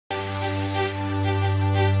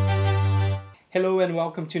Hello and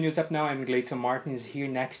welcome to News Up Now. I'm Gleison Martin is here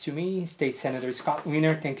next to me, State Senator Scott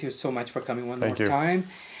Wiener. Thank you so much for coming one more time.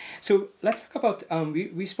 So let's talk about,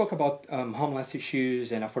 we spoke about homeless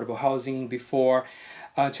issues and affordable housing before.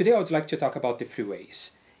 Today I would like to talk about the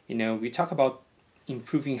freeways. You know, we talk about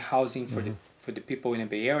improving housing for the people in the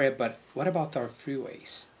Bay Area, but what about our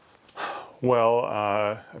freeways? Well,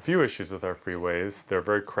 a few issues with our freeways. They're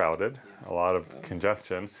very crowded, a lot of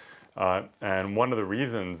congestion. And one of the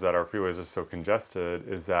reasons that our freeways are so congested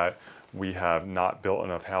is that we have not built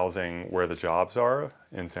enough housing where the jobs are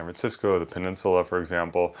in San Francisco, the peninsula, for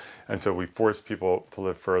example. And so we force people to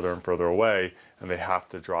live further and further away, and they have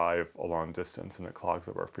to drive a long distance, and it clogs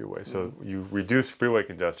up our freeway. So you reduce freeway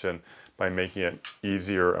congestion by making it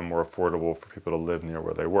easier and more affordable for people to live near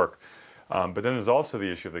where they work. But then there's also the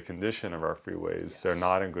issue of the condition of our freeways. They're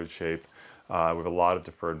not in good shape. We have a lot of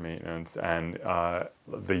deferred maintenance, and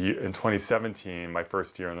in 2017, my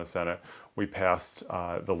first year in the Senate, we passed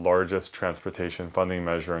the largest transportation funding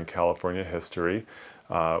measure in California history,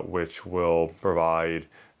 which will provide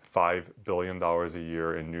 $5 billion a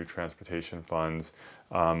year in new transportation funds,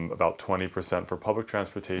 about 20% for public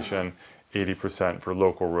transportation, 80% for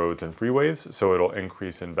local roads and freeways, so it'll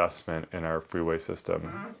increase investment in our freeway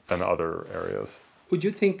system and other areas. Would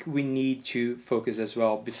you think we need to focus as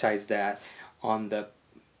well, besides that, on the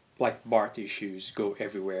BART issues, go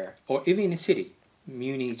everywhere, or even in the city,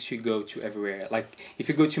 Muni should go to everywhere. Like if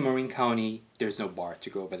you go to Marin County, there's no BART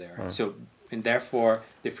to go over there. So, and therefore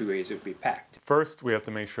the freeways would be packed. First, we have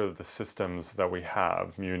to make sure that the systems that we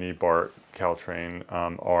have, Muni, BART, Caltrain,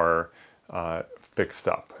 are fixed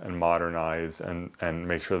up and modernized and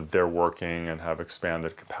make sure that they're working and have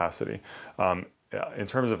expanded capacity. In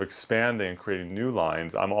terms of expanding and creating new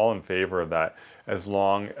lines, I'm all in favor of that as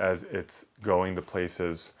long as it's going to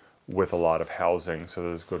places with a lot of housing, so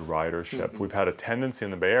there's good ridership. We've had a tendency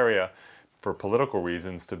in the Bay Area, for political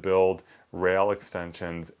reasons, to build rail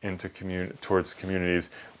extensions into towards communities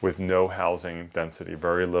with no housing density,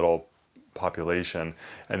 very little population,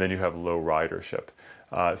 and then you have low ridership.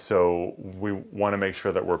 So we want to make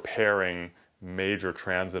sure that we're pairing major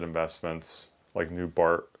transit investments, like new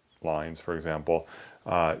BART lines, for example,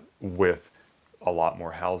 with a lot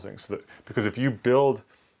more housing. So that, because if you build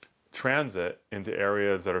transit into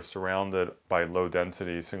areas that are surrounded by low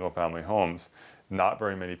density single family homes, not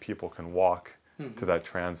very many people can walk to that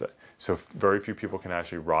transit. So very few people can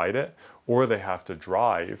actually ride it, or they have to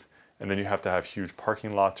drive, and then you have to have huge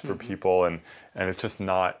parking lots for people, and it's just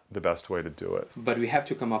not the best way to do it. But we have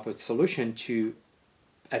to come up with a solution to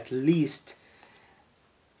at least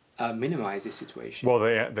minimize the situation. Well,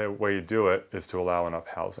 the way you do it is to allow enough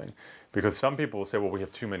housing, because some people will say, well, we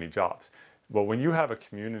have too many jobs. Well, when you have a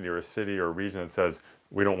community or a city or a region that says,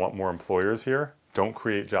 we don't want more employers here, don't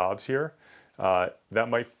create jobs here, that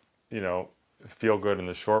might, feel good in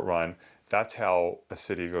the short run. That's how a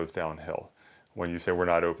city goes downhill. When you say we're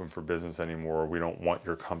not open for business anymore, we don't want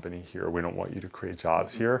your company here, we don't want you to create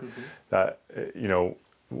jobs here, that,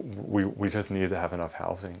 we just need to have enough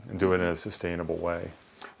housing and do it in a sustainable way.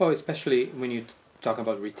 Well, especially when you talk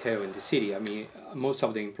about retail in the city. I mean, most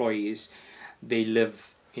of the employees, they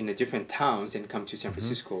live in the different towns and come to San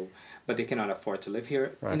Francisco, but they cannot afford to live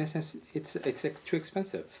here. In a sense, it's too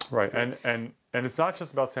expensive. Right, and it's not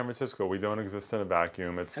just about San Francisco. We don't exist in a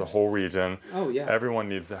vacuum. It's the whole region. Oh, yeah. Everyone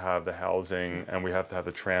needs to have the housing, and we have to have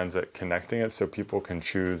the transit connecting it so people can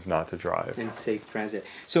choose not to drive. And safe transit.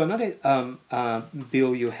 So another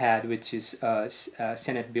bill you had, which is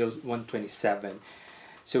Senate Bill 127.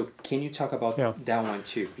 So can you talk about that one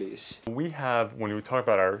too, please? We have, when we talk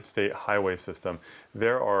about our state highway system,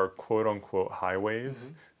 there are quote-unquote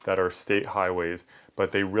highways that are state highways,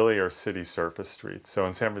 but they really are city surface streets. So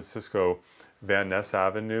in San Francisco, Van Ness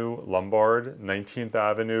Avenue, Lombard, 19th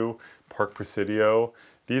Avenue, Park Presidio,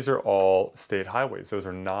 these are all state highways. Those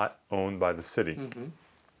are not owned by the city,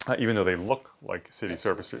 even though they look like city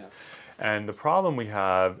surface streets. And the problem we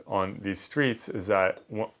have on these streets is that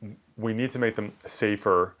we need to make them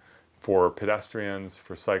safer for pedestrians,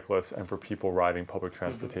 for cyclists, and for people riding public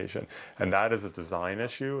transportation. And that is a design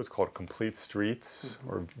issue. It's called Complete Streets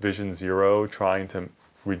or Vision Zero, trying to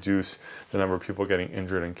reduce the number of people getting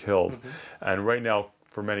injured and killed. And right now,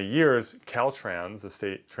 for many years, Caltrans, the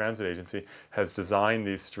state transit agency, has designed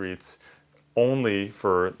these streets only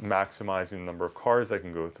for maximizing the number of cars that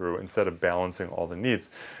can go through instead of balancing all the needs.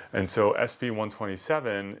 And so SB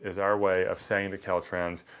 127 is our way of saying to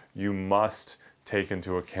Caltrans, you must take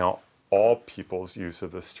into account all people's use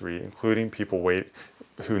of the street, including people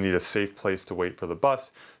who need a safe place to wait for the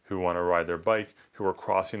bus, who want to ride their bike, who are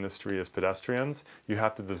crossing the street as pedestrians. You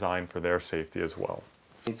have to design for their safety as well.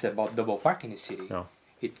 It's about double parking in the city.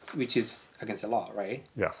 which is against the law, right?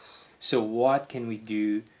 Yes. So what can we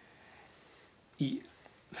do?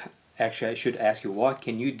 Actually, I should ask you, what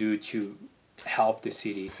can you do to help the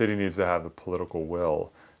city? The city needs to have the political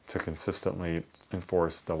will to consistently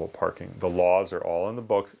enforce double parking. The laws are all in the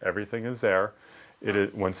books. Everything is there. It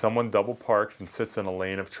is, when someone double parks and sits in a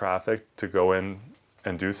lane of traffic to go in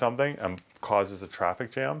and do something and causes a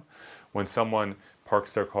traffic jam, when someone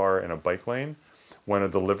parks their car in a bike lane, when a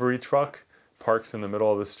delivery truck parks in the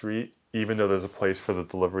middle of the street, even though there's a place for the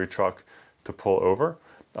delivery truck to pull over,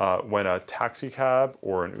 when a taxi cab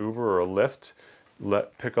or an Uber or a Lyft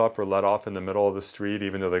pick up or let off in the middle of the street,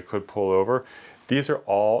 even though they could pull over, these are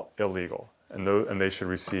all illegal, and they should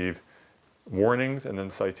receive warnings and then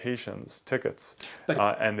citations, tickets.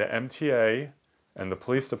 And the MTA and the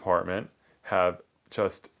police department have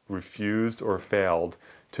just refused or failed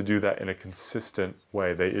to do that in a consistent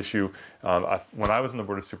way. They issue, when I was on the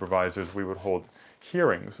Board of Supervisors, we would hold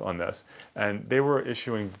hearings on this, and they were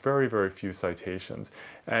issuing very, very few citations.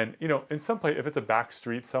 And you know, in some place, if it's a back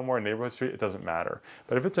street somewhere, a neighborhood street, it doesn't matter.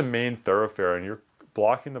 But if it's a main thoroughfare and you're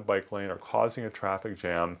blocking the bike lane or causing a traffic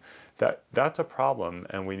jam, that's a problem,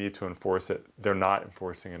 and we need to enforce it. They're not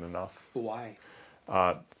enforcing it enough. Why?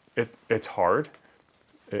 It's hard.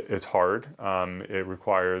 It's hard. It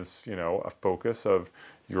requires, you know, a focus of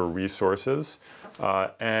your resources,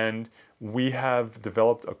 and we have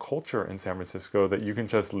developed a culture in San Francisco that you can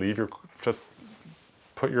just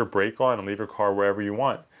put your brake on and leave your car wherever you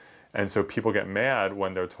want. And so people get mad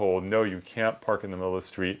when they're told, no, you can't park in the middle of the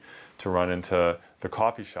street to run into the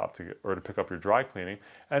coffee shop or to pick up your dry cleaning.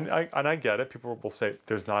 And I get it. People will say,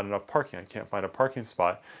 there's not enough parking. I can't find a parking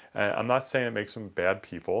spot. And I'm not saying it makes them bad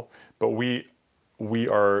people, but we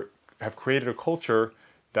have created a culture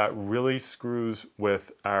that really screws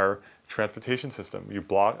with our transportation system.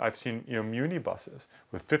 I've seen, you know, muni buses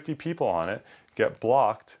with 50 people on it get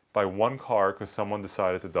blocked by one car because someone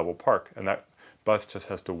decided to double park, and that bus just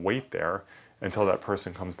has to wait there until that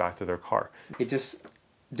person comes back to their car.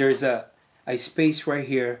 There's a space right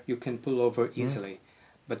here you can pull over easily,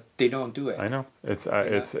 but they don't do it. I know.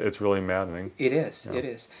 It's really maddening. It is. Yeah. It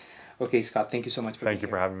is. Okay, Scott, thank you so much for being here. Thank you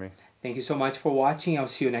for having me. Thank you so much for watching. I'll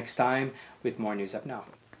see you next time with more News Up Now.